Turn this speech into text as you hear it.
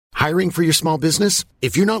Hiring for your small business?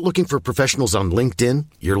 If you're not looking for professionals on LinkedIn,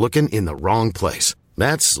 you're looking in the wrong place.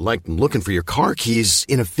 That's like looking for your car keys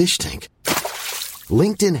in a fish tank.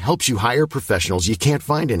 LinkedIn helps you hire professionals you can't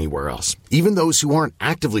find anywhere else, even those who aren't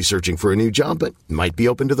actively searching for a new job but might be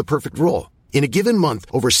open to the perfect role. In a given month,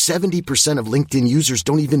 over 70% of LinkedIn users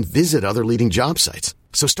don't even visit other leading job sites.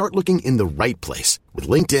 So start looking in the right place. With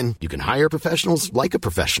LinkedIn, you can hire professionals like a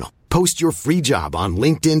professional. Post your free job on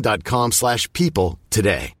linkedin.com/people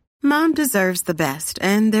today. Mom deserves the best,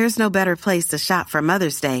 and there's no better place to shop for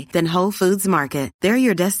Mother's Day than Whole Foods Market. They're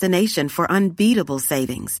your destination for unbeatable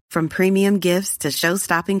savings, from premium gifts to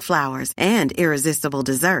show-stopping flowers and irresistible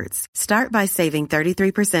desserts. Start by saving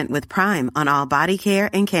 33% with Prime on all body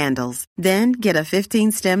care and candles. Then get a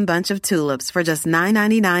 15-stem bunch of tulips for just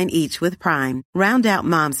 $9.99 each with Prime. Round out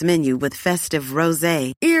Mom's menu with festive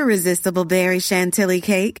rosé, irresistible berry chantilly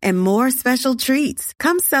cake, and more special treats.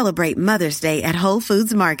 Come celebrate Mother's Day at Whole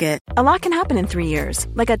Foods Market. A lot can happen in 3 years,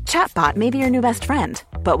 like a chatbot may be your new best friend.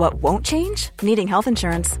 But what won't change? Needing health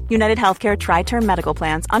insurance. United Healthcare Tri-Term Medical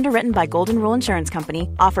Plans, underwritten by Golden Rule Insurance Company,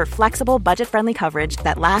 offer flexible, budget-friendly coverage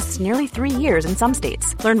that lasts nearly 3 years in some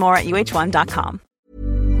states. Learn more at uh1.com.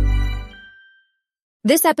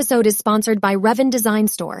 This episode is sponsored by Revan Design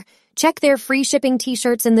Store. Check their free shipping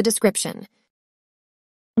t-shirts in the description.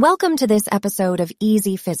 Welcome to this episode of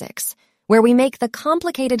Easy Physics, where we make the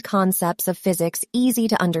complicated concepts of physics easy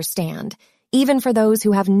to understand, even for those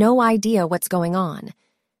who have no idea what's going on.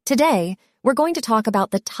 Today, we're going to talk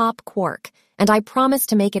about the top quark, and I promise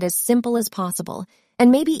to make it as simple as possible, and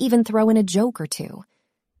maybe even throw in a joke or two.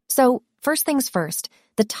 So, first things first,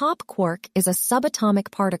 the top quark is a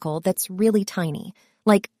subatomic particle that's really tiny,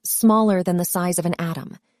 like smaller than the size of an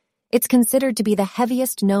atom. It's considered to be the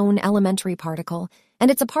heaviest known elementary particle, and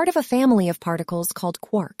it's a part of a family of particles called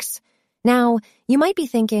quarks. Now, you might be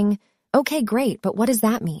thinking, okay, great, but what does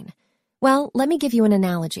that mean? Well, let me give you an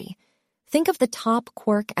analogy. Think of the top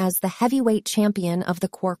quark as the heavyweight champion of the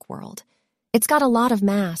quark world. It's got a lot of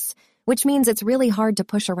mass, which means it's really hard to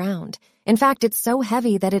push around. In fact, it's so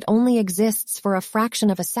heavy that it only exists for a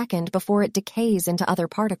fraction of a second before it decays into other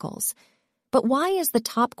particles. But why is the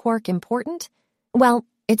top quark important? Well,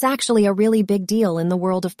 it's actually a really big deal in the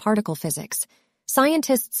world of particle physics.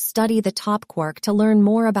 Scientists study the top quark to learn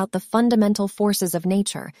more about the fundamental forces of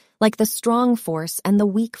nature, like the strong force and the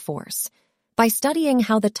weak force. By studying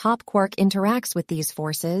how the top quark interacts with these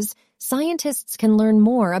forces, scientists can learn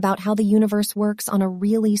more about how the universe works on a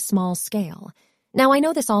really small scale. Now, I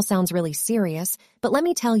know this all sounds really serious, but let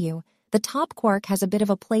me tell you, the top quark has a bit of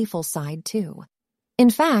a playful side, too. In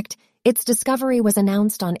fact, its discovery was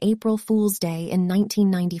announced on April Fool's Day in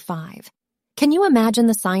 1995. Can you imagine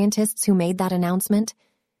the scientists who made that announcement?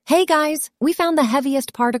 Hey guys, we found the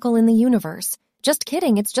heaviest particle in the universe. Just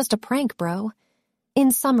kidding, it's just a prank, bro.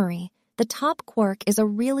 In summary, the top quark is a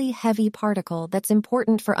really heavy particle that's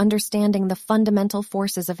important for understanding the fundamental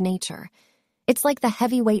forces of nature. It's like the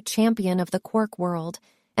heavyweight champion of the quark world,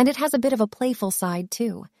 and it has a bit of a playful side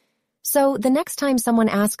too. So the next time someone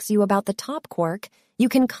asks you about the top quark, you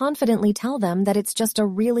can confidently tell them that it's just a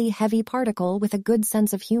really heavy particle with a good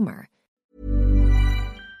sense of humor.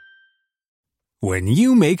 When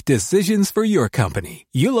you make decisions for your company,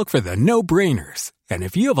 you look for the no-brainers. And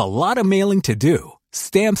if you have a lot of mailing to do,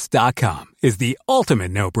 Stamps.com is the ultimate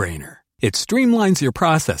no-brainer. It streamlines your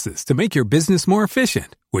processes to make your business more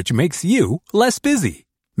efficient, which makes you less busy.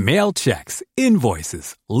 Mail checks,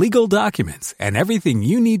 invoices, legal documents, and everything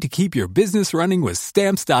you need to keep your business running with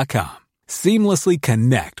Stamps.com. Seamlessly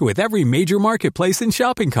connect with every major marketplace and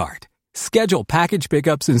shopping cart. Schedule package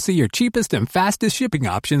pickups and see your cheapest and fastest shipping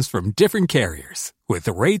options from different carriers, with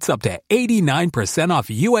rates up to 89% off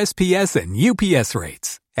USPS and UPS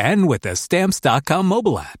rates. And with the Stamps.com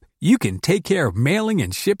mobile app, you can take care of mailing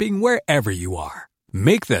and shipping wherever you are.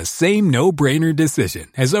 Make the same no-brainer decision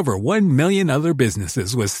as over 1 million other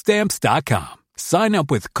businesses with Stamps.com. Sign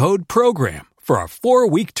up with code PROGRAM for a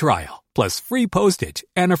 4-week trial, plus free postage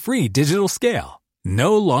and a free digital scale.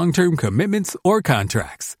 No long-term commitments or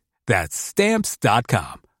contracts. That's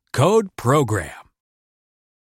Stamps.com. Code PROGRAM.